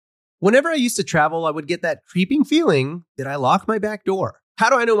Whenever I used to travel, I would get that creeping feeling that I lock my back door.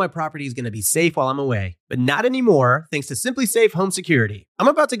 How do I know my property is going to be safe while I'm away? But not anymore, thanks to Simply Safe Home Security. I'm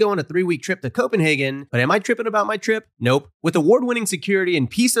about to go on a 3-week trip to Copenhagen, but am I tripping about my trip? Nope. With award-winning security and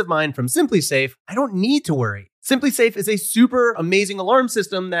peace of mind from Simply Safe, I don't need to worry. Simply Safe is a super amazing alarm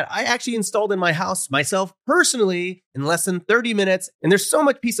system that I actually installed in my house myself personally in less than 30 minutes. And there's so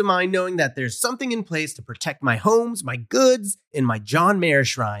much peace of mind knowing that there's something in place to protect my homes, my goods, and my John Mayer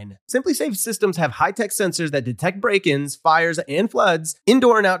shrine. Simply Safe systems have high-tech sensors that detect break-ins, fires, and floods,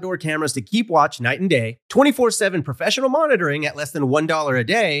 indoor and outdoor cameras to keep watch night and day, 24/7 professional monitoring at less than $1 a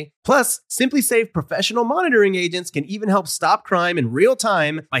day. Plus, Simply Safe professional monitoring agents can even help stop crime in real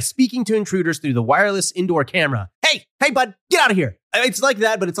time by speaking to intruders through the wireless indoor camera. Hey, bud, get out of here. It's like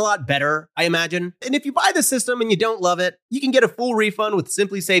that, but it's a lot better, I imagine. And if you buy the system and you don't love it, you can get a full refund with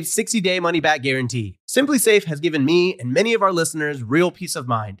Simply Safe's 60-day money-back guarantee. Simply Safe has given me and many of our listeners real peace of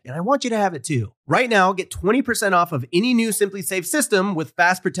mind, and I want you to have it too. Right now, get 20% off of any new Simply Safe system with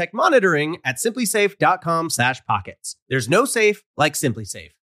Fast Protect monitoring at simplysafe.com/pockets. There's no safe like Simply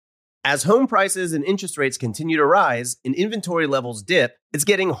Safe. As home prices and interest rates continue to rise and inventory levels dip, it's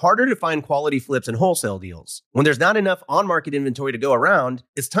getting harder to find quality flips and wholesale deals. When there's not enough on-market inventory to go around,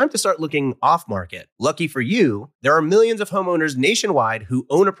 it's time to start looking off-market. Lucky for you, there are millions of homeowners nationwide who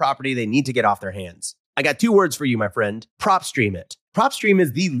own a property they need to get off their hands. I got 2 words for you, my friend. PropStream it. PropStream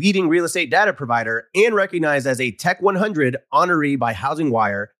is the leading real estate data provider and recognized as a Tech 100 honoree by Housing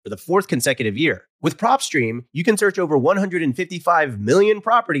Wire for the 4th consecutive year. With PropStream, you can search over 155 million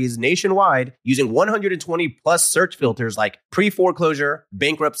properties nationwide using 120 plus search filters like pre-foreclosure,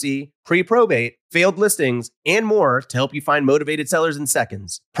 bankruptcy, pre-probate, failed listings, and more to help you find motivated sellers in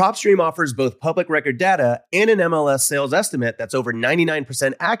seconds. PropStream offers both public record data and an MLS sales estimate that's over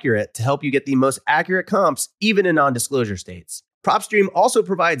 99% accurate to help you get the most accurate comps even in non-disclosure states. PropStream also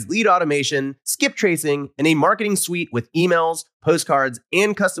provides lead automation, skip tracing, and a marketing suite with emails, postcards,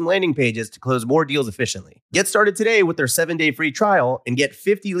 and custom landing pages to close more deals efficiently. Get started today with their 7-day free trial and get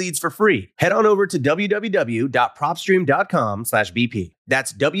 50 leads for free. Head on over to www.propstream.com/BP.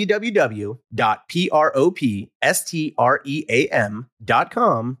 That's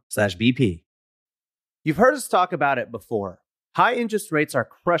www.propstream.com/BP. You've heard us talk about it before. High interest rates are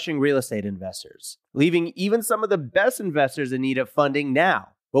crushing real estate investors, leaving even some of the best investors in need of funding now.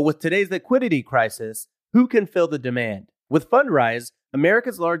 But with today's liquidity crisis, who can fill the demand? With Fundrise,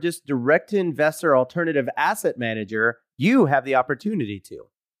 America's largest direct-to-investor alternative asset manager, you have the opportunity to.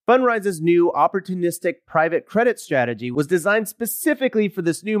 Fundrise's new opportunistic private credit strategy was designed specifically for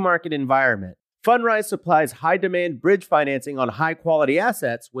this new market environment. Fundrise supplies high-demand bridge financing on high-quality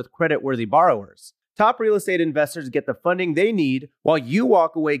assets with credit-worthy borrowers. Top real estate investors get the funding they need while you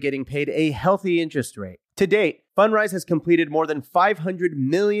walk away getting paid a healthy interest rate. To date, Fundrise has completed more than $500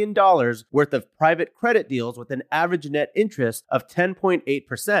 million worth of private credit deals with an average net interest of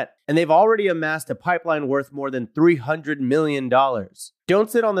 10.8%, and they've already amassed a pipeline worth more than $300 million. Don't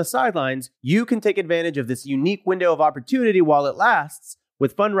sit on the sidelines. You can take advantage of this unique window of opportunity while it lasts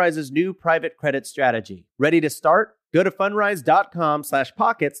with Fundrise's new private credit strategy. Ready to start? Go to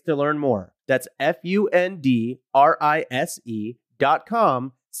fundrise.com/pockets to learn more. That's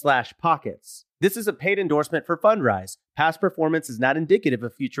fundrise.com/pockets. This is a paid endorsement for Fundrise. Past performance is not indicative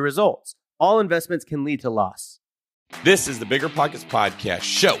of future results. All investments can lead to loss. This is the Bigger Pockets Podcast,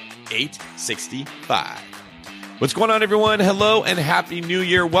 show 865. What's going on, everyone? Hello and Happy New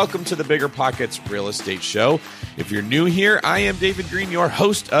Year. Welcome to the Bigger Pockets Real Estate Show. If you're new here, I am David Green, your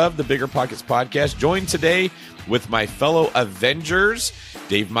host of the Bigger Pockets Podcast, joined today with my fellow Avengers,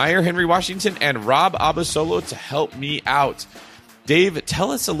 Dave Meyer, Henry Washington, and Rob Abasolo to help me out. Dave,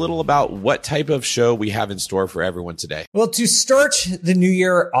 tell us a little about what type of show we have in store for everyone today. Well, to start the new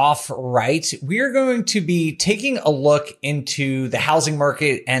year off right, we're going to be taking a look into the housing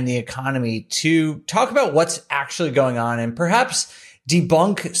market and the economy to talk about what's actually going on and perhaps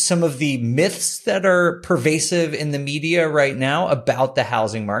debunk some of the myths that are pervasive in the media right now about the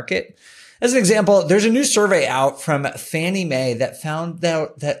housing market. As an example, there's a new survey out from Fannie Mae that found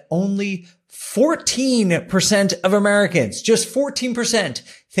out that only 14% of Americans, just 14%,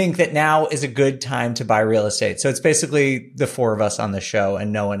 think that now is a good time to buy real estate. So it's basically the 4 of us on the show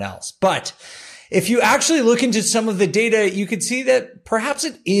and no one else. But if you actually look into some of the data, you can see that perhaps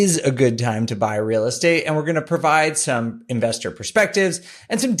it is a good time to buy real estate. And we're going to provide some investor perspectives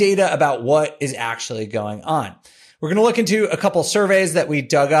and some data about what is actually going on. We're going to look into a couple surveys that we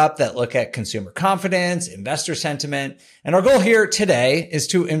dug up that look at consumer confidence, investor sentiment. And our goal here today is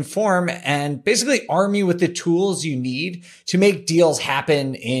to inform and basically arm you with the tools you need to make deals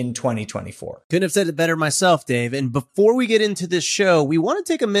happen in 2024. Couldn't have said it better myself, Dave. And before we get into this show, we want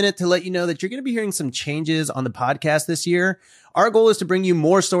to take a minute to let you know that you're going to be hearing some changes on the podcast this year. Our goal is to bring you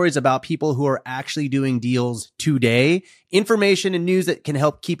more stories about people who are actually doing deals today, information and news that can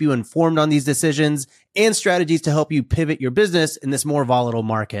help keep you informed on these decisions, and strategies to help you pivot your business in this more volatile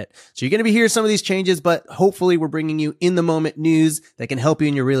market. So you're going to be hearing some of these changes, but hopefully we're bringing you in the moment news that can help you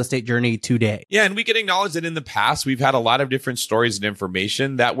in your real estate journey today. Yeah, and we can acknowledge that in the past, we've had a lot of different stories and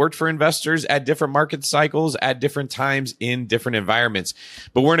information that worked for investors at different market cycles, at different times, in different environments.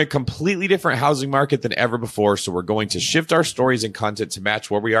 But we're in a completely different housing market than ever before, so we're going to shift our stories and content to match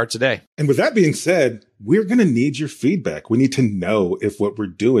where we are today. And with that being said, we're going to need your feedback. We need to know if what we're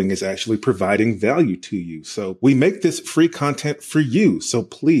doing is actually providing value to you. So we make this free content for you. So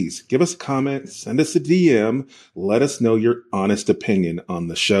please give us a comment, send us a DM, let us know your honest opinion on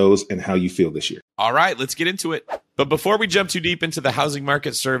the shows and how you feel this year. All right, let's get into it. But before we jump too deep into the housing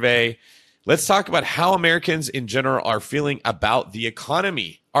market survey, let's talk about how Americans in general are feeling about the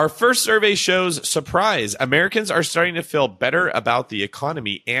economy. Our first survey shows, surprise, Americans are starting to feel better about the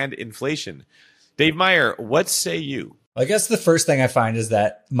economy and inflation. Dave Meyer, what say you? I guess the first thing I find is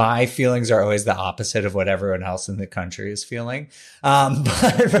that my feelings are always the opposite of what everyone else in the country is feeling.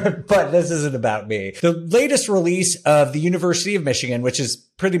 But this isn't about me. The latest release of the University of Michigan, which is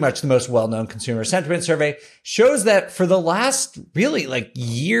pretty much the most well-known consumer sentiment survey, shows that for the last really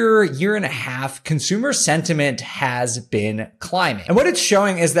year and a half, consumer sentiment has been climbing. And what it's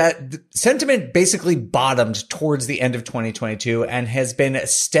showing is that sentiment basically bottomed towards the end of 2022 and has been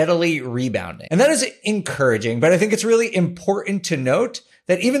steadily rebounding. And that is encouraging, but I think it's really important to note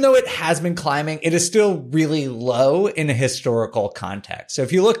that even though it has been climbing, it is still really low in a historical context. So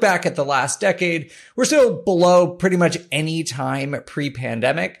if you look back at the last decade, we're still below pretty much any time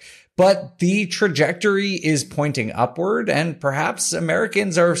pre-pandemic, but the trajectory is pointing upward, and perhaps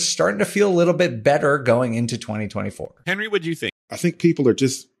Americans are starting to feel a little bit better going into 2024. Henry, what do you think? I think people are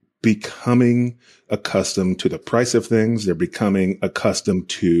just becoming accustomed to the price of things. They're becoming accustomed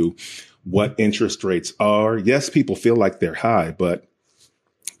to what interest rates are. Yes, people feel like they're high, but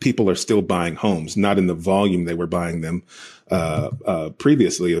people are still buying homes, not in the volume they were buying them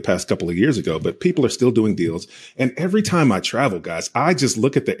previously, the past couple of years ago, but people are still doing deals. And every time I travel, guys, I just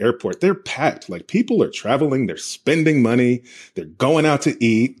look at the airport. They're packed. Like, people are traveling, they're spending money, they're going out to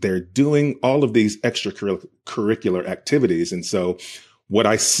eat, they're doing all of these extracurricular activities. And so what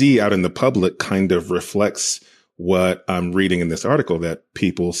I see out in the public kind of reflects what I'm reading in this article, that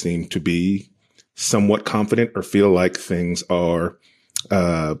people seem to be somewhat confident or feel like things are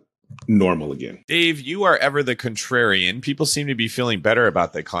normal again. Dave, you are ever the contrarian. People seem to be feeling better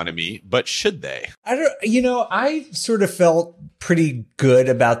about the economy, but should they? I sort of felt pretty good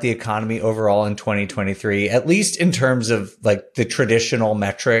about the economy overall in 2023, at least in terms of the traditional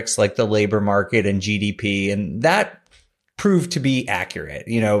metrics like the labor market and GDP, and that proved to be accurate.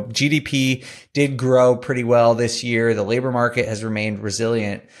 GDP did grow pretty well this year. The labor market has remained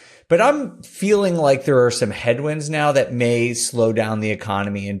resilient. But I'm feeling like there are some headwinds now that may slow down the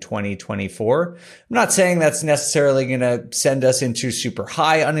economy in 2024. I'm not saying that's necessarily going to send us into super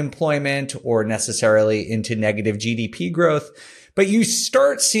high unemployment or necessarily into negative GDP growth, but you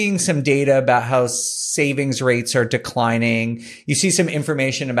start seeing some data about how savings rates are declining. You see some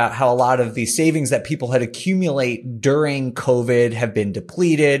information about how a lot of the savings that people had accumulated during COVID have been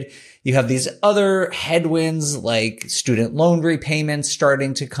depleted. You have these other headwinds like student loan repayments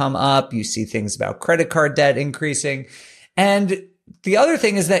starting to come up. You see things about credit card debt increasing. And the other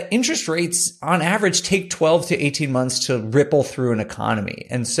thing is that interest rates on average take 12 to 18 months to ripple through an economy.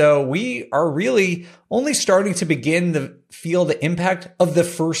 And so we are really only starting to begin to feel the impact of the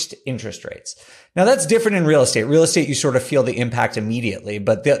first interest rates. Now, that's different in real estate. Real estate, you sort of feel the impact immediately,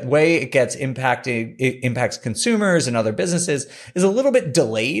 but the way it gets impacted, it impacts consumers and other businesses is a little bit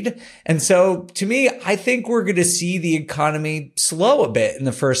delayed. And so to me, I think we're going to see the economy slow a bit in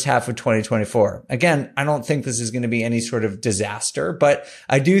the first half of 2024. Again, I don't think this is going to be any sort of disaster, but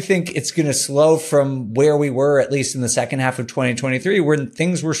I do think it's going to slow from where we were, at least in the second half of 2023, where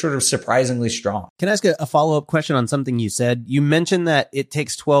things were sort of surprisingly strong. Can I ask a follow-up question on something you said? You mentioned that it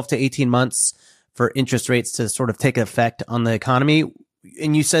takes 12 to 18 months for interest rates to sort of take effect on the economy.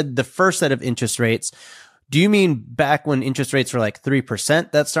 And you said the first set of interest rates. Do you mean back when interest rates were like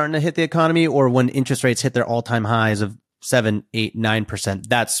 3%, that's starting to hit the economy, or when interest rates hit their all-time highs of 7, 8, 9%.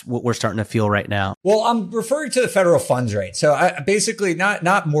 That's what we're starting to feel right now. Well, I'm referring to the federal funds rate. So basically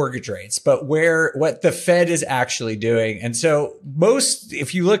not mortgage rates, but what the Fed is actually doing. And so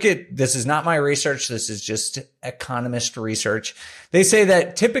if you look at, this is not my research, this is just economist research. They say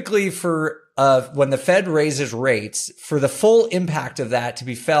that typically when the Fed raises rates, for the full impact of that to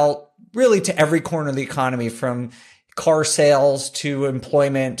be felt really to every corner of the economy, from car sales to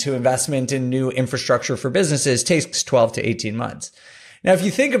employment to investment in new infrastructure for businesses, takes 12 to 18 months. Now, if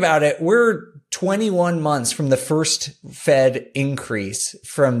you think about it, we're 21 months from the first Fed increase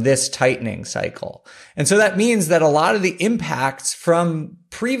from this tightening cycle. And so that means that a lot of the impacts from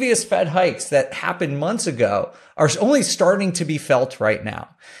previous Fed hikes that happened months ago are only starting to be felt right now.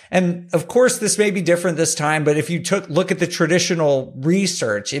 And of course, this may be different this time, but if you look at the traditional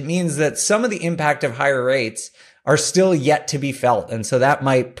research, it means that some of the impact of higher rates are still yet to be felt. And so that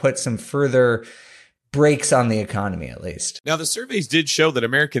might put some further brakes on the economy, at least. Now, the surveys did show that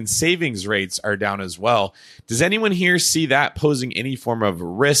American savings rates are down as well. Does anyone here see that posing any form of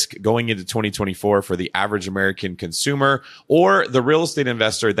risk going into 2024 for the average American consumer or the real estate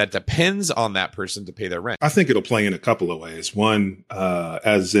investor that depends on that person to pay their rent? I think it'll play in a couple of ways. One,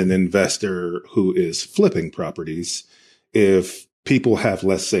 as an investor who is flipping properties, if people have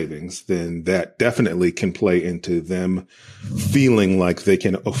less savings, then that definitely can play into them feeling like they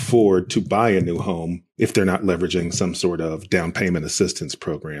can afford to buy a new home if they're not leveraging some sort of down payment assistance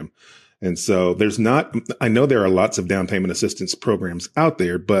program. And so I know there are lots of down payment assistance programs out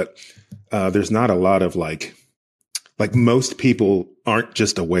there, but there's not a lot of like most people aren't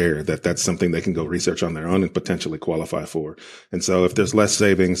just aware that that's something they can go research on their own and potentially qualify for. And so if there's less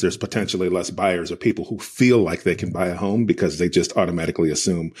savings, there's potentially less buyers or people who feel like they can buy a home because they just automatically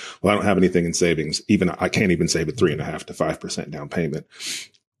assume, well, I don't have anything in savings. I can't even save a 3.5% to 5% down payment.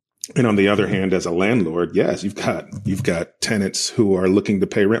 And on the other hand, as a landlord, yes, you've got tenants who are looking to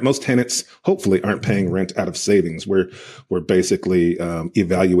pay rent. Most tenants hopefully aren't paying rent out of savings. We're basically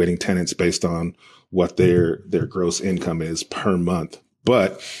evaluating tenants based on what their gross income is per month.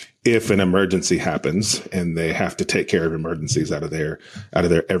 But if an emergency happens and they have to take care of emergencies out of their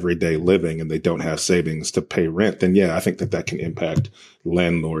everyday living and they don't have savings to pay rent, then yeah, I think that can impact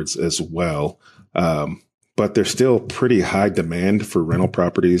landlords as well. But there's still pretty high demand for rental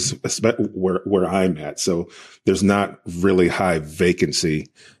properties, especially where I'm at. So there's not really high vacancy,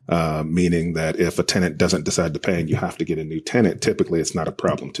 meaning that if a tenant doesn't decide to pay and you have to get a new tenant, typically it's not a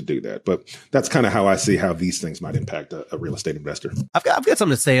problem to do that. But that's kind of how I see how these things might impact a real estate investor. I've got something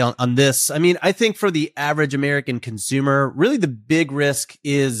to say on this. I mean, I think for the average American consumer, really the big risk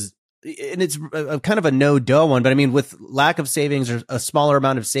is, and it's kind of a no-duh one, but I mean, with lack of savings or a smaller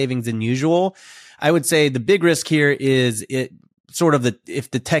amount of savings than usual, I would say the big risk here is if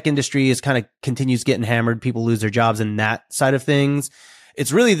the tech industry is kind of continues getting hammered, people lose their jobs and that side of things.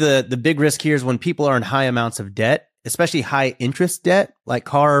 It's really the big risk here is when people are in high amounts of debt, especially high interest debt, like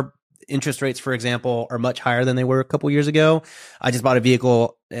car interest rates, for example, are much higher than they were a couple years ago. I just bought a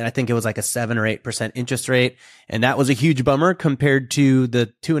vehicle and I think it was like a 7 or 8% interest rate. And that was a huge bummer compared to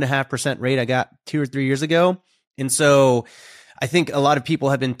the 2.5% rate I got 2 or 3 years ago. And so I think a lot of people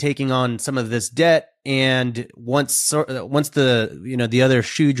have been taking on some of this debt, and once the other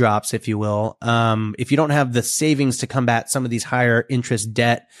shoe drops, if you will, if you don't have the savings to combat some of these higher interest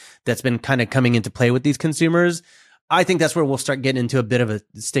debt that's been kind of coming into play with these consumers, I think that's where we'll start getting into a bit of a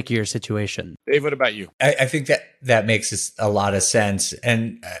stickier situation. Dave, what about you? I think that makes a lot of sense.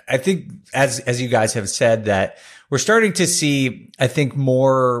 And I think as you guys have said, that we're starting to see, I think,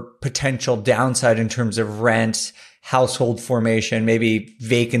 more potential downside in terms of rent, household formation, maybe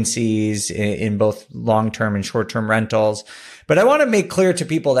vacancies in both long-term and short-term rentals. But I want to make clear to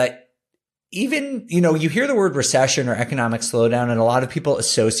people that even, you hear the word recession or economic slowdown, and a lot of people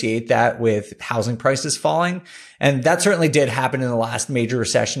associate that with housing prices falling. And that certainly did happen in the last major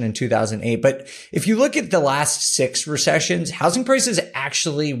recession in 2008. But if you look at the last 6 recessions, housing prices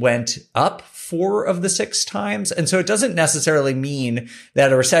actually went up 4 of the 6 times. And so it doesn't necessarily mean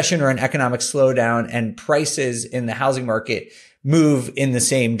that a recession or an economic slowdown and prices in the housing market move in the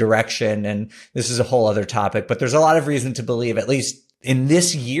same direction. And this is a whole other topic, but there's a lot of reason to believe, at least in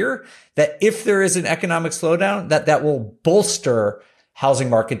this year, that if there is an economic slowdown, that will bolster housing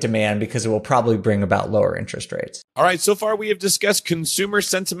market demand because it will probably bring about lower interest rates. All right, so far we have discussed consumer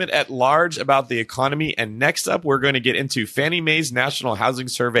sentiment at large about the economy, and next up we're going to get into Fannie Mae's National Housing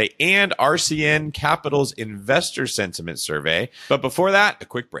Survey and RCN Capital's Investor Sentiment Survey. But before that, a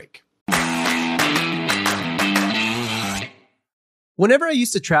quick break. Whenever I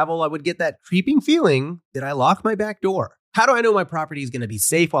used to travel, I would get that creeping feeling that I locked my back door. How do I know my property is going to be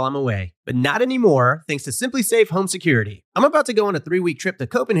safe while I'm away? But not anymore, thanks to Simply Safe Home Security. I'm about to go on a 3-week trip to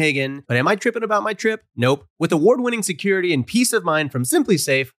Copenhagen, but am I tripping about my trip? Nope. With award-winning security and peace of mind from Simply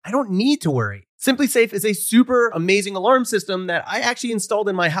Safe, I don't need to worry. Simply Safe is a super amazing alarm system that I actually installed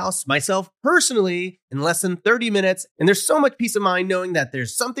in my house myself personally in less than 30 minutes. And there's so much peace of mind knowing that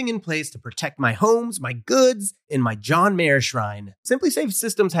there's something in place to protect my homes, my goods, and my John Mayer shrine. Simply Safe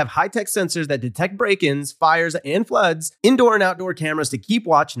systems have high-tech sensors that detect break-ins, fires, and floods, indoor and outdoor cameras to keep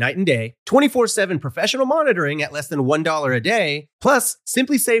watch night and day, 24/7 professional monitoring at less than $1 a day. Plus,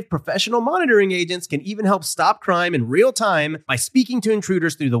 Simply Safe professional monitoring agents can even help stop crime in real time by speaking to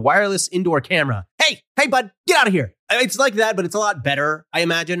intruders through the wireless indoor camera. Hey, bud, get out of here. It's like that, but it's a lot better, I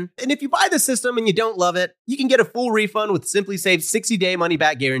imagine. And if you buy the system and you don't love it, you can get a full refund with Simply Safe's 60-day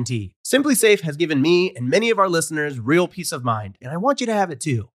money-back guarantee. Simply Safe has given me and many of our listeners real peace of mind, and I want you to have it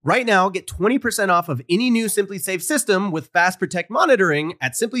too. Right now, get 20% off of any new Simply Safe system with Fast Protect monitoring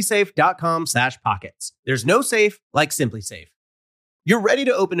at simplysafe.com/pockets. There's no safe like Simply Safe. You're ready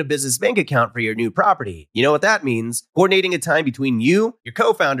to open a business bank account for your new property. You know what that means? Coordinating a time between you, your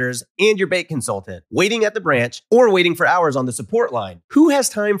co-founders, and your bank consultant. Waiting at the branch or waiting for hours on the support line. Who has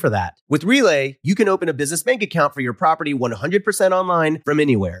time for that? With Relay, you can open a business bank account for your property 100% online from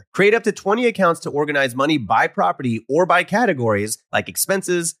anywhere. Create up to 20 accounts to organize money by property or by categories like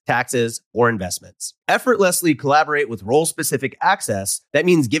expenses, taxes, or investments. Effortlessly collaborate with role-specific access. That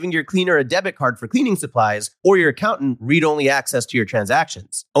means giving your cleaner a debit card for cleaning supplies or your accountant read-only access to your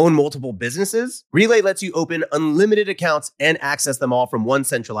transactions. Own multiple businesses? Relay lets you open unlimited accounts and access them all from one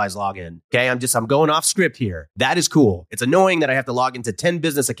centralized login. Okay, I'm going off script here. That is cool. It's annoying that I have to log into 10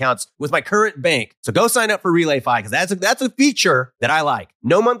 business accounts with my current bank. So go sign up for RelayFi because that's a feature that I like.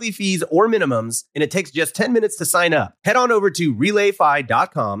 No monthly fees or minimums, and it takes just 10 minutes to sign up. Head on over to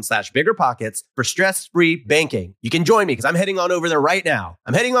relayfi.com/biggerpockets for stress-free banking. You can join me because I'm heading on over there right now.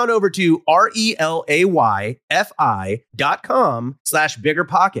 I'm heading on over to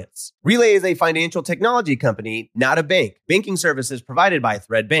relayfi.com/biggerpockets. Relay is a financial technology company, not a bank. Banking services provided by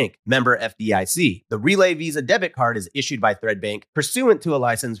Thread Bank, member FDIC. The Relay Visa debit card is issued by Thread Bank pursuant to a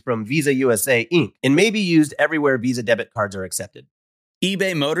license from Visa USA Inc. and may be used everywhere Visa debit cards are accepted.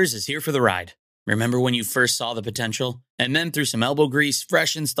 eBay Motors is here for the ride. Remember when you first saw the potential? And then through some elbow grease,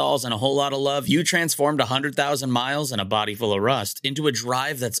 fresh installs, and a whole lot of love, you transformed 100,000 miles and a body full of rust into a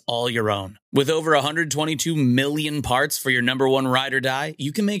drive that's all your own. With over 122 million parts for your number one ride or die,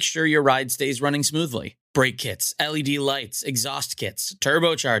 you can make sure your ride stays running smoothly. Brake kits, LED lights, exhaust kits,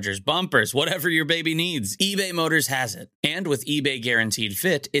 turbochargers, bumpers, whatever your baby needs, eBay Motors has it. And with eBay Guaranteed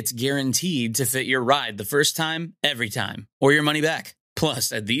Fit, it's guaranteed to fit your ride the first time, every time, or your money back.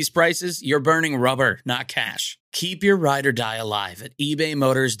 Plus, at these prices, you're burning rubber, not cash. Keep your ride or die alive at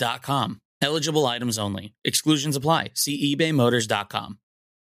ebaymotors.com. Eligible items only. Exclusions apply. See ebaymotors.com.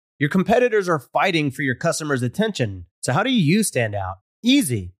 Your competitors are fighting for your customers' attention. So how do you stand out?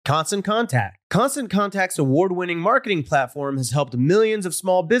 Easy. Constant Contact. Constant Contact's award-winning marketing platform has helped millions of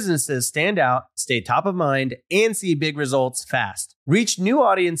small businesses stand out, stay top of mind, and see big results fast. Reach new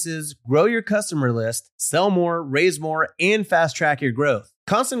audiences, grow your customer list, sell more, raise more, and fast-track your growth.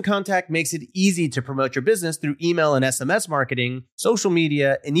 Constant Contact makes it easy to promote your business through email and SMS marketing, social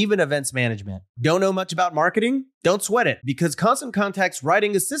media, and even events management. Don't know much about marketing? Don't sweat it, because Constant Contact's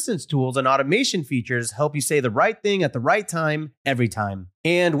writing assistance tools and automation features help you say the right thing at the right time, every time.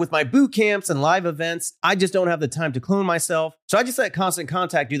 And with my boot camps and live events, I just don't have the time to clone myself. So I just let Constant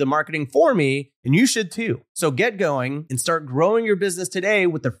Contact do the marketing for me, and you should too. So get going and start growing your business today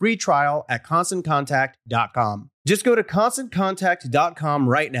with the free trial at ConstantContact.com. Just go to ConstantContact.com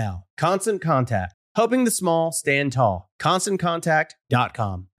right now. Constant Contact, helping the small stand tall.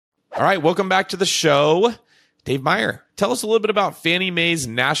 ConstantContact.com. All right, welcome back to the show. Dave Meyer, tell us a little bit about Fannie Mae's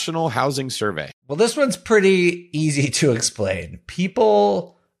National Housing Survey. Well, this one's pretty easy to explain.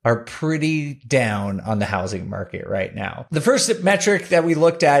 People are pretty down on the housing market right now. The first metric that we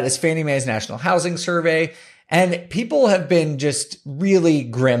looked at is Fannie Mae's National Housing Survey, and people have been just really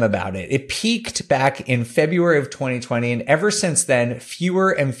grim about it. It peaked back in February of 2020, and ever since then,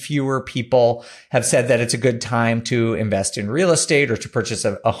 fewer and fewer people have said that it's a good time to invest in real estate or to purchase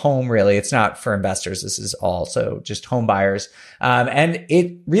a home, really. It's not for investors. This is also just home buyers. And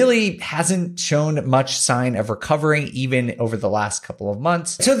it really hasn't shown much sign of recovering even over the last couple of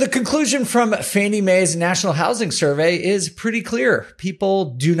months. So the conclusion from Fannie Mae's National Housing Survey is pretty clear.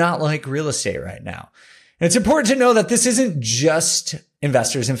 People do not like real estate right now. And it's important to know that this isn't just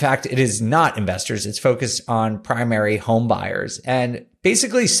investors. In fact, it is not investors. It's focused on primary home buyers. And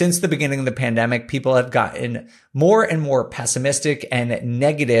basically, since the beginning of the pandemic, people have gotten more and more pessimistic and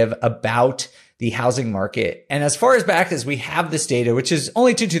negative about the housing market. And as far as back as we have this data, which is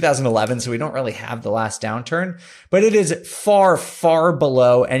only to 2011, so we don't really have the last downturn, but it is far, far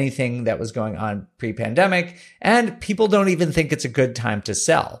below anything that was going on pre-pandemic. And people don't even think it's a good time to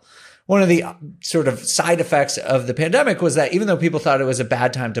sell. One of the sort of side effects of the pandemic was that even though people thought it was a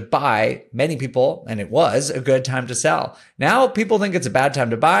bad time to buy, many people, and it was a good time to sell. Now people think it's a bad time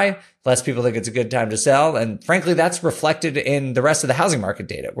to buy. Less people think it's a good time to sell. And frankly, that's reflected in the rest of the housing market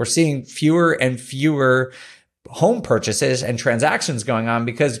data. We're seeing fewer and fewer home purchases and transactions going on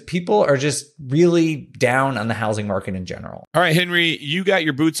because people are just really down on the housing market in general. All right, Henry, you got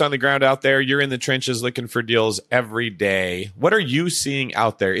your boots on the ground out there. You're in the trenches looking for deals every day. What are you seeing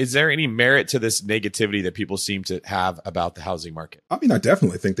out there? Is there any merit to this negativity that people seem to have about the housing market? I mean, I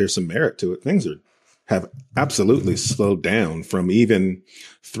definitely think there's some merit to it. Things have absolutely slowed down from even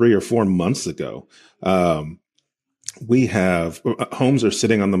 3 or 4 months ago. We have homes are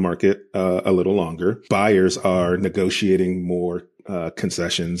sitting on the market a little longer. Buyers are negotiating more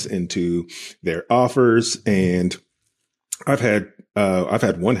concessions into their offers, and I've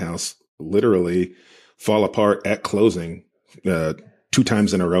had one house literally fall apart at closing 2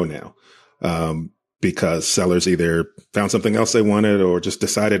 times in a row now, because sellers either found something else they wanted or just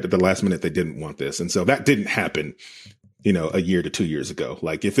decided at the last minute they didn't want this, and so that didn't happen a year to 2 years ago.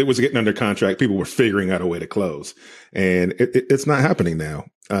 Like if it was getting under contract, people were figuring out a way to close, and it's not happening now.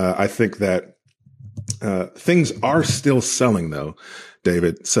 I think that things are still selling though,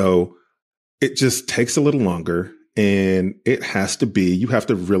 David. So it just takes a little longer, and you have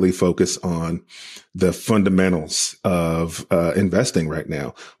to really focus on the fundamentals of investing right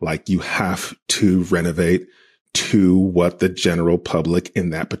now. Like you have to renovate to what the general public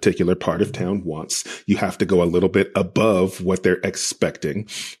in that particular part of town wants. You have to go a little bit above what they're expecting,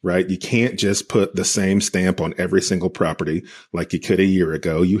 right? You can't just put the same stamp on every single property like you could a year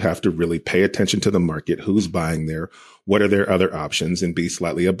ago. You have to really pay attention to the market, who's buying there, what are their other options, and be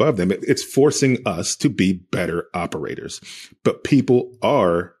slightly above them. It's forcing us to be better operators, but people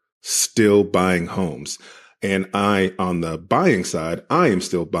are still buying homes. And on the buying side, I am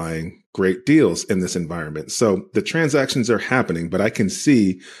still buying great deals in this environment. So the transactions are happening, but I can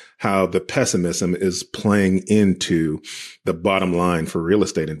see how the pessimism is playing into the bottom line for real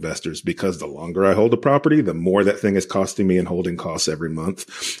estate investors, because the longer I hold a property, the more that thing is costing me in holding costs every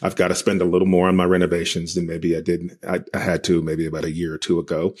month. I've got to spend a little more on my renovations than maybe I had to maybe about a year or two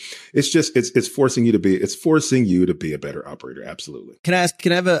ago. It's forcing you to be a better operator. Absolutely. Can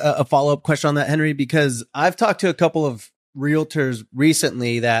I have a follow-up question on that, Henry? Because I've talked to a couple of realtors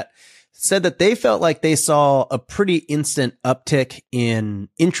recently that said that they felt like they saw a pretty instant uptick in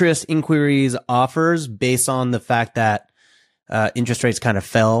interest, inquiries, offers based on the fact that interest rates kind of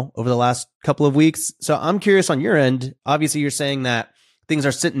fell over the last couple of weeks. So I'm curious on your end. Obviously, you're saying that things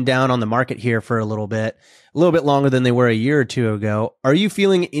are sitting down on the market here for a little bit longer than they were a year or two ago. Are you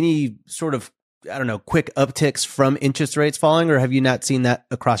feeling any sort of, quick upticks from interest rates falling, or have you not seen that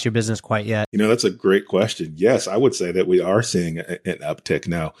across your business quite yet? That's a great question. Yes, I would say that we are seeing an uptick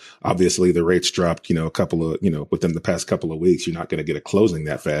now. Obviously, the rates dropped, within the past couple of weeks. You're not going to get a closing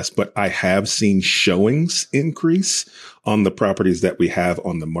that fast, but I have seen showings increase on the properties that we have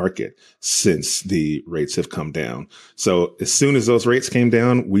on the market since the rates have come down. So as soon as those rates came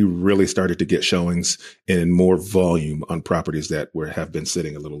down, we really started to get showings and more volume on properties that have been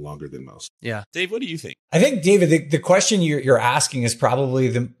sitting a little longer than most. Yeah. Dave, what do you think? I think, David, the question you're asking is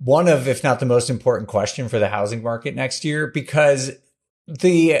probably one of, if not the most important question for the housing market next year, because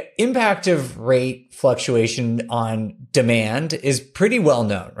the impact of rate fluctuation on demand is pretty well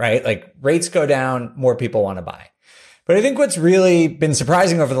known, right? Like rates go down, more people want to buy. But I think what's really been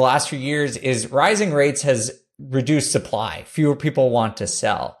surprising over the last few years is rising rates has reduced supply. Fewer people want to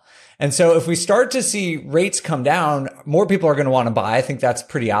sell. And so if we start to see rates come down, more people are going to want to buy. I think that's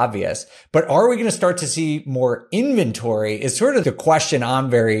pretty obvious. But are we going to start to see more inventory is sort of the question I'm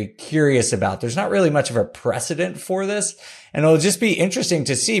very curious about. There's not really much of a precedent for this. And it'll just be interesting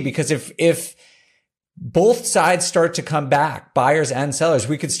to see, because if both sides start to come back, buyers and sellers,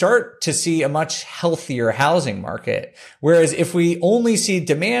 we could start to see a much healthier housing market. Whereas if we only see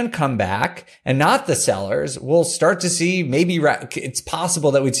demand come back and not the sellers, we'll start to see it's possible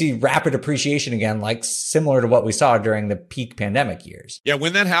that we'd see rapid appreciation again, like similar to what we saw during the peak pandemic years. Yeah,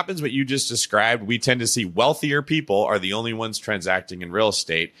 when that happens, what you just described, we tend to see wealthier people are the only ones transacting in real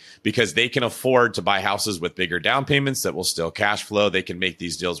estate because they can afford to buy houses with bigger down payments that will still cash flow. They can make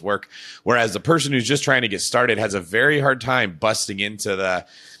these deals work. Whereas the person who's just trying to get started has a very hard time busting into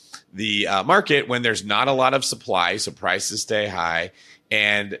the market when there's not a lot of supply, so prices stay high,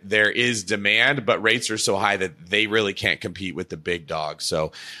 and there is demand, but rates are so high that they really can't compete with the big dogs.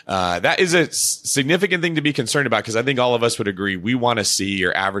 So that is a significant thing to be concerned about, because I think all of us would agree we want to see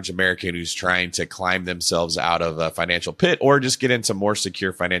your average American who's trying to climb themselves out of a financial pit or just get into more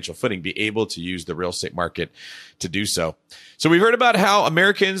secure financial footing be able to use the real estate market to do so. So we've heard about how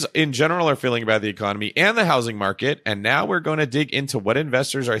Americans in general are feeling about the economy and the housing market, and now we're going to dig into what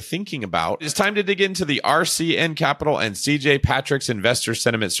investors are thinking about. It's time to dig into the RCN Capital and CJ Patrick's Investor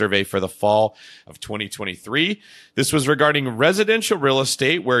Sentiment Survey for the fall of 2023. This was regarding residential real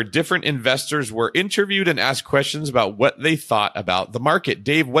estate, where different investors were interviewed and asked questions about what they thought about the market.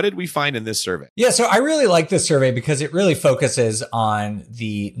 Dave, what did we find in this survey? Yeah, so I really like this survey because it really focuses on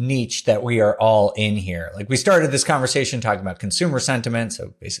the niche that we are all in here. Like, we started this conversation talking about consumer sentiment,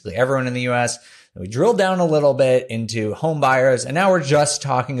 so basically everyone in the US. We drilled down a little bit into home buyers, and now we're just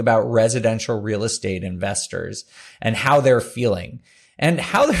talking about residential real estate investors and how they're feeling. And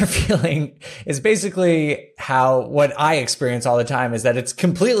how they're feeling is basically what I experience all the time, is that it's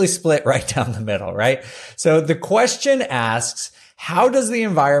completely split right down the middle, right? So the question asks, how does the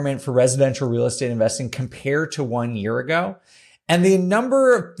environment for residential real estate investing compare to 1 year ago? And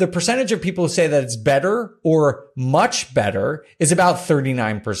the percentage of people who say that it's better or much better is about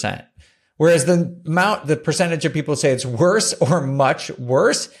 39%. Whereas the percentage of people who say it's worse or much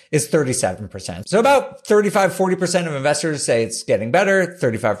worse is 37%. So about 35-40% of investors say it's getting better,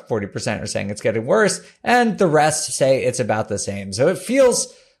 35-40% are saying it's getting worse, and the rest say it's about the same. So it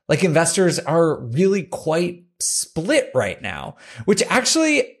feels like investors are really quite split right now, which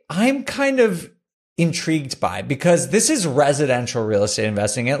actually I'm kind of intrigued by, because this is residential real estate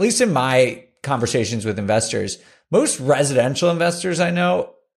investing. At least in my conversations with investors, most residential investors I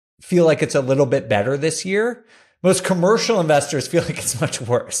know feel like it's a little bit better this year. Most commercial investors feel like it's much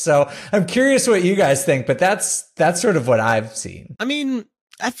worse. So I'm curious what you guys think, but that's sort of what I've seen. I mean,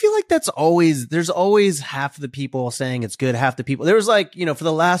 I feel like there's always half the people saying it's good, half the people. There was for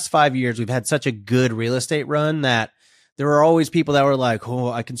the last 5 years, we've had such a good real estate run that there were always people that were like,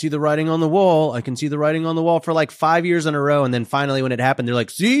 oh, I can see the writing on the wall. I can see the writing on the wall for like 5 years in a row. And then finally when it happened, they're like,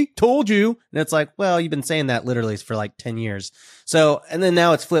 see, told you. And it's like, well, you've been saying that literally for like 10 years. So, and then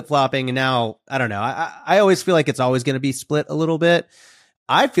now it's flip flopping. And now, I don't know. I always feel like it's always going to be split a little bit.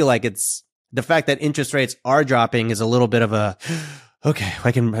 I feel like it's the fact that interest rates are dropping is a little bit of a, okay,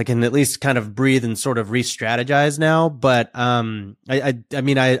 I can at least kind of breathe and sort of re-strategize now. But I'd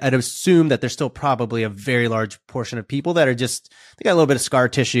assume that there's still probably a very large portion of people that are just, they got a little bit of scar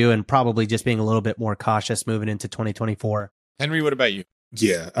tissue and probably just being a little bit more cautious moving into 2024. Henry, what about you?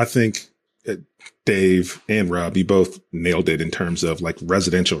 Yeah, I think Dave and Rob, you both nailed it in terms of like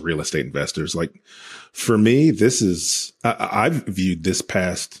residential real estate investors. Like, for me, this is, I've viewed this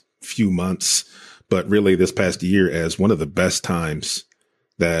past few months, but really this past year, as one of the best times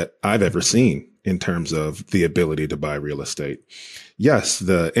that I've ever seen in terms of the ability to buy real estate. Yes,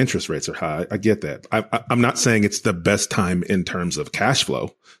 the interest rates are high. I get that. I'm not saying it's the best time in terms of cash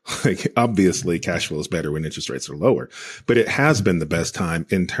flow. Like, obviously cash flow is better when interest rates are lower, but it has been the best time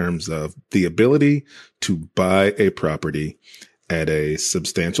in terms of the ability to buy a property at a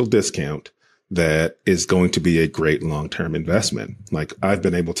substantial discount that is going to be a great long-term investment. Like, I've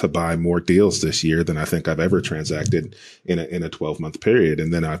been able to buy more deals this year than I think I've ever transacted in a 12-month period.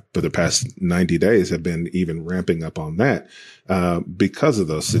 And then for the past 90 days have been even ramping up on that, because of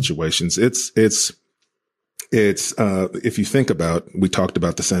those situations. It's if you think about, we talked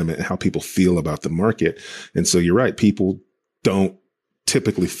about the sentiment and how people feel about the market. And so you're right. People don't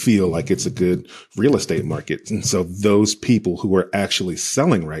typically feel like it's a good real estate market. And so those people who are actually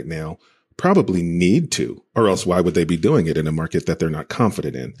selling right now probably need to, or else why would they be doing it in a market that they're not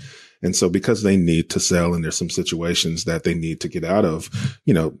confident in? And so because they need to sell and there's some situations that they need to get out of,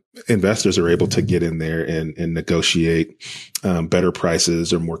 investors are able to get in there and negotiate better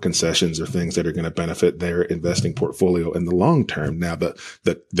prices or more concessions or things that are going to benefit their investing portfolio in the long term. Now,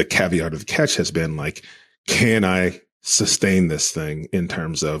 the caveat of the catch has been like, can I sustain this thing in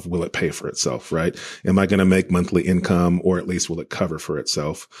terms of, will it pay for itself, right? Am I going to make monthly income, or at least will it cover for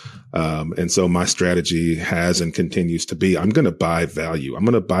itself? And so my strategy has and continues to be, I'm going to buy value. I'm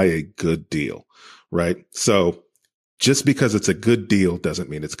going to buy a good deal, right? So just because it's a good deal doesn't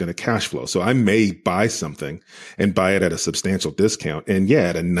mean it's going to cash flow. So I may buy something and buy it at a substantial discount. And yeah,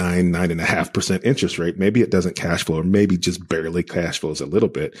 at a 9.5% interest rate, maybe it doesn't cash flow, or maybe just barely cash flows a little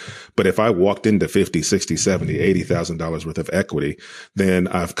bit. But if I walked into $50, $60, $70, $80,000 worth of equity, then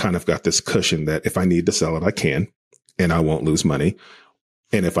I've kind of got this cushion that if I need to sell it, I can, and I won't lose money.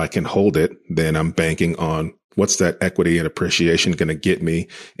 And if I can hold it, then I'm banking on what's that equity and appreciation going to get me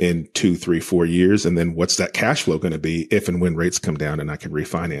in 2, 3, 4 years? And then what's that cash flow going to be if and when rates come down and I can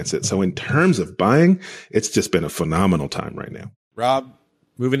refinance it? So in terms of buying, it's just been a phenomenal time right now. Rob,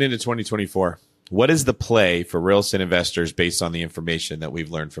 moving into 2024, what is the play for real estate investors based on the information that we've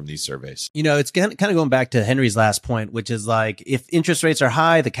learned from these surveys? It's kind of going back to Henry's last point, which is like, if interest rates are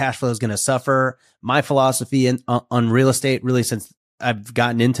high, the cash flow is going to suffer. My philosophy on real estate, really, since I've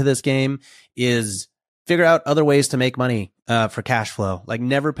gotten into this game, is figure out other ways to make money for cash flow. Like,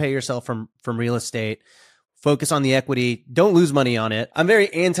 never pay yourself from real estate. Focus on the equity. Don't lose money on it. I'm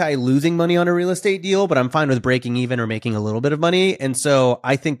very anti losing money on a real estate deal, but I'm fine with breaking even or making a little bit of money. And so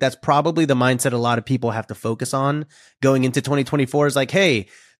I think that's probably the mindset a lot of people have to focus on going into 2024, is like, hey,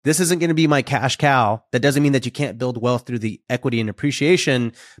 this isn't going to be my cash cow. That doesn't mean that you can't build wealth through the equity and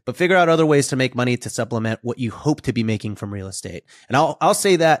appreciation, but figure out other ways to make money to supplement what you hope to be making from real estate. And I'll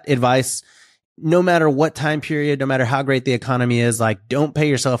say that advice, no matter what time period, no matter how great the economy is, like, don't pay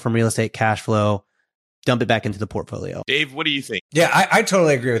yourself from real estate cash flow. Dump it back into the portfolio. Dave, what do you think? Yeah, I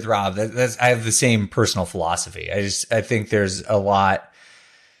totally agree with Rob. I have the same personal philosophy. I think there's a lot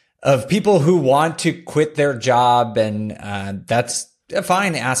of people who want to quit their job, and that's a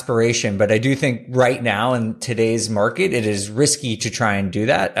fine aspiration. But I do think right now in today's market, it is risky to try and do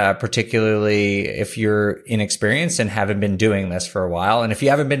that, particularly if you're inexperienced and haven't been doing this for a while. And if you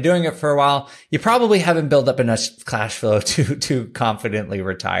haven't been doing it for a while, you probably haven't built up enough cash flow to confidently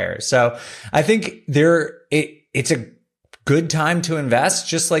retire. So I think it's a good time to invest,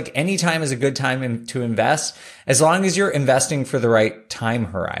 just like any time is a good time to invest, as long as you're investing for the right time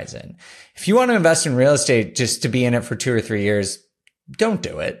horizon. If you want to invest in real estate just to be in it for 2 or 3 years, don't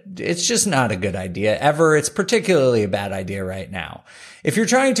do it. It's just not a good idea ever. It's particularly a bad idea right now. If you're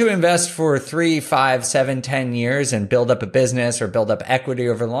trying to invest for 3, 5, 7, 10 years and build up a business or build up equity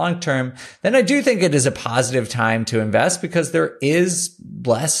over the long term, then I do think it is a positive time to invest, because there is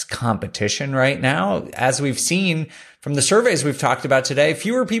less competition right now. As we've seen from the surveys we've talked about today,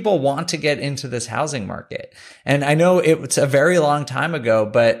 fewer people want to get into this housing market. And I know it's a very long time ago,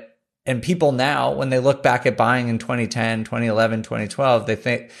 and people now, when they look back at buying in 2010, 2011, 2012, they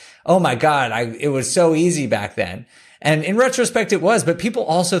think, oh my God, it was so easy back then. And in retrospect, it was, but people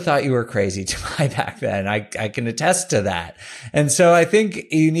also thought you were crazy to buy back then. I can attest to that. And so I think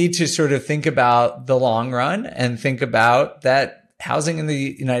you need to sort of think about the long run and think about that housing in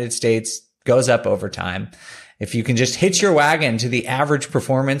the United States goes up over time. If you can just hitch your wagon to the average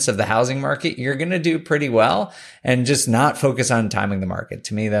performance of the housing market, you're going to do pretty well, and just not focus on timing the market.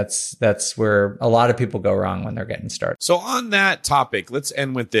 To me, that's where a lot of people go wrong when they're getting started. So on that topic, let's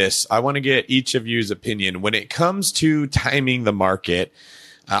end with this. I want to get each of you's opinion when it comes to timing the market.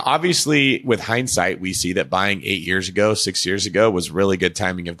 Obviously, with hindsight, we see that buying 8 years ago, 6 years ago was really good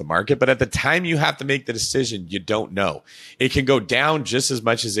timing of the market. But at the time you have to make the decision, you don't know. It can go down just as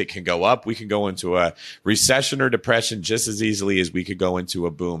much as it can go up. We can go into a recession or depression just as easily as we could go into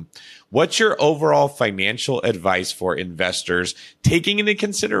a boom. What's your overall financial advice for investors, taking into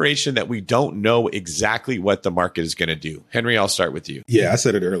consideration that we don't know exactly what the market is going to do? Henry, I'll start with you. Yeah, I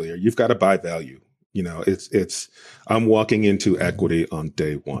said it earlier. You've got to buy value. I'm walking into equity on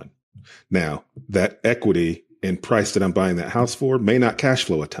day one. Now, that equity and price that I'm buying that house for may not cash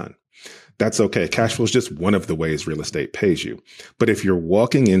flow a ton. That's okay. Cash flow is just one of the ways real estate pays you. But if you're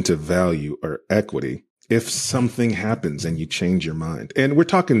walking into value or equity, if something happens and you change your mind, and we're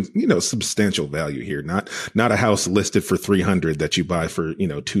talking, substantial value here, not a house listed for 300 that you buy for,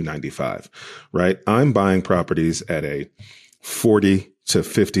 295, right? I'm buying properties at a 40 to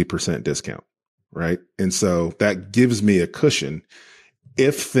 50% discount. Right. And so that gives me a cushion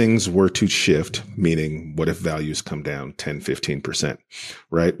if things were to shift, meaning what if values come down 10, 15%,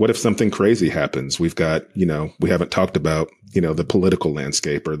 right? What if something crazy happens? We've got, we haven't talked about, the political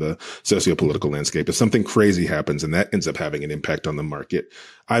landscape or the socio-political landscape. If something crazy happens and that ends up having an impact on the market,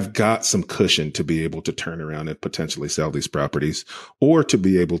 I've got some cushion to be able to turn around and potentially sell these properties, or to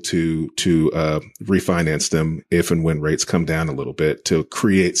be able to refinance them if and when rates come down a little bit, to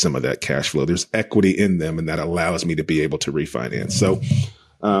create some of that cash flow. There's equity in them, and that allows me to be able to refinance. So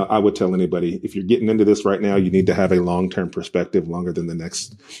I would tell anybody, if you're getting into this right now, you need to have a long-term perspective, longer than the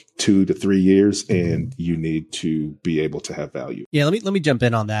next 2 to 3 years, and you need to be able to have value. Yeah, let me jump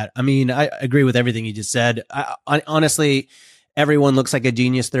in on that. I mean, I agree with everything you just said. I honestly, everyone looks like a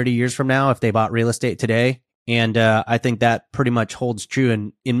genius 30 years from now if they bought real estate today. And I think that pretty much holds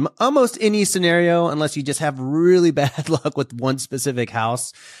true in almost any scenario, unless you just have really bad luck with one specific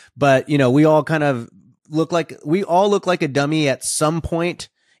house. But, we all look like a dummy at some point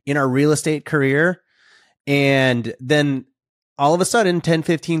in our real estate career. And then all of a sudden 10,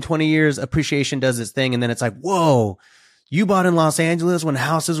 15, 20 years appreciation does its thing. And then it's like, whoa, you bought in Los Angeles when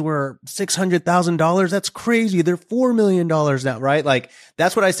houses were $600,000. That's crazy. They're $4 million now, right? Like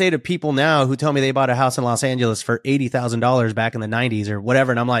that's what I say to people now who tell me they bought a house in Los Angeles for $80,000 back in the 90s or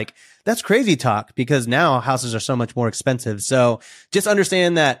whatever. And I'm like, that's crazy talk because now houses are so much more expensive. So just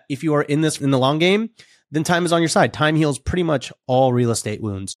understand that if you are in this in the long game, then time is on your side. Time heals pretty much all real estate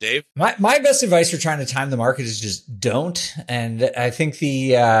wounds. Dave? My best advice for trying to time the market is just don't. And I think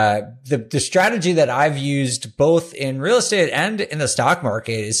the strategy that I've used both in real estate and in the stock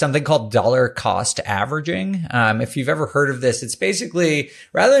market is something called dollar cost averaging. If you've ever heard of this, it's basically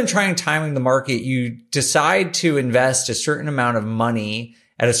rather than trying timing the market, you decide to invest a certain amount of money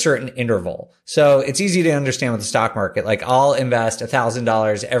at a certain interval. So it's easy to understand with the stock market. Like I'll invest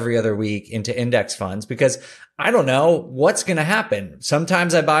 $1,000 every other week into index funds because I don't know what's going to happen.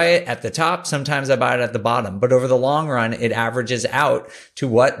 Sometimes I buy it at the top. Sometimes I buy it at the bottom. But over the long run, it averages out to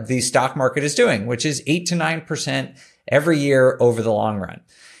what the stock market is doing, which is 8 to 9% every year over the long run.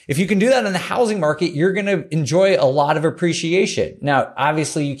 If you can do that in the housing market, you're going to enjoy a lot of appreciation. Now,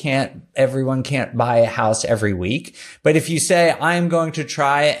 obviously everyone can't buy a house every week, but if you say, I'm going to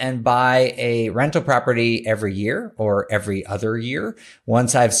try and buy a rental property every year or every other year,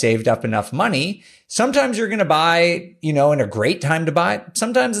 once I've saved up enough money, sometimes you're going to buy, in a great time to buy.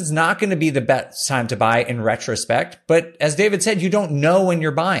 Sometimes it's not going to be the best time to buy in retrospect. But as David said, you don't know when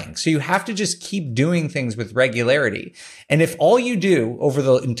you're buying. So you have to just keep doing things with regularity. And if all you do over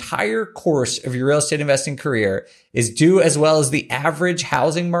the entire course of your real estate investing career is do as well as the average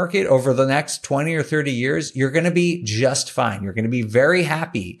housing market over the next 20 or 30 years, you're going to be just fine. You're going to be very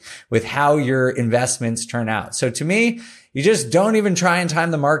happy with how your investments turn out. So to me, you just don't even try and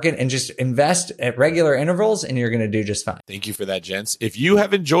time the market and just invest at regular intervals and you're going to do just fine. Thank you for that, gents. If you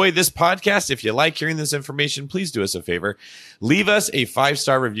have enjoyed this podcast, if you like hearing this information, please do us a favor. Leave us a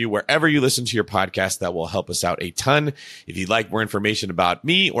 5-star review wherever you listen to your podcast. That will help us out a ton. If you'd like more information about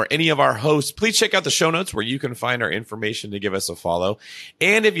me or any of our hosts, please check out the show notes where you can find our information to give us a follow.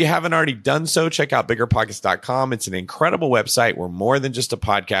 And if you haven't already done so, check out biggerpockets.com. It's an incredible website. We're more than just a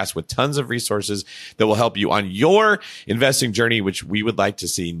podcast with tons of resources that will help you on your investing journey, which we would like to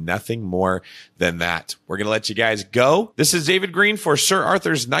see nothing more than that. We're going to let you guys go. This is David Green for Sir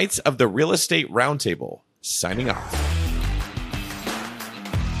Arthur's Knights of the Real Estate Roundtable, signing off.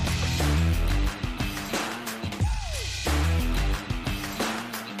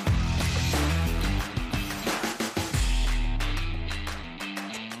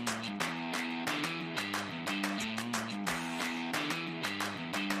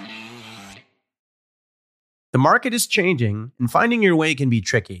 The market is changing, and finding your way can be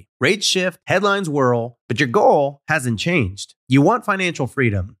tricky. Rates shift, headlines whirl, but your goal hasn't changed. You want financial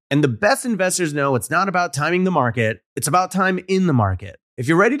freedom. And the best investors know it's not about timing the market, it's about time in the market. If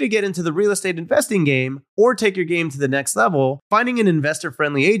you're ready to get into the real estate investing game or take your game to the next level, finding an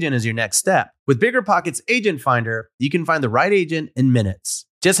investor-friendly agent is your next step. With BiggerPockets Agent Finder, you can find the right agent in minutes.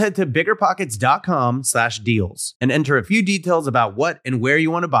 Just head to biggerpockets.com/deals and enter a few details about what and where you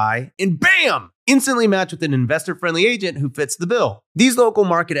want to buy, and bam! Instantly match with an investor-friendly agent who fits the bill. These local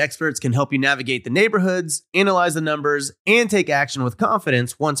market experts can help you navigate the neighborhoods, analyze the numbers, and take action with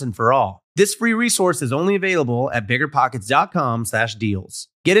confidence once and for all. This free resource is only available at biggerpockets.com/deals.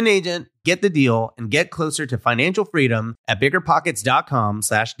 Get an agent, get the deal, and get closer to financial freedom at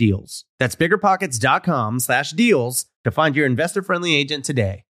biggerpockets.com/deals. That's biggerpockets.com/deals to find your investor-friendly agent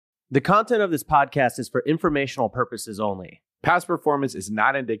today. The content of this podcast is for informational purposes only. Past performance is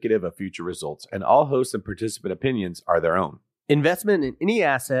not indicative of future results, and all host and participant opinions are their own. Investment in any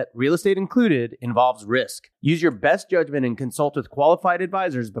asset, real estate included, involves risk. Use your best judgment and consult with qualified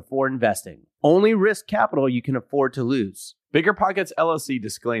advisors before investing. Only risk capital you can afford to lose. BiggerPockets LLC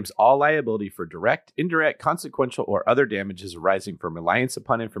disclaims all liability for direct, indirect, consequential, or other damages arising from reliance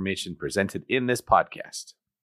upon information presented in this podcast.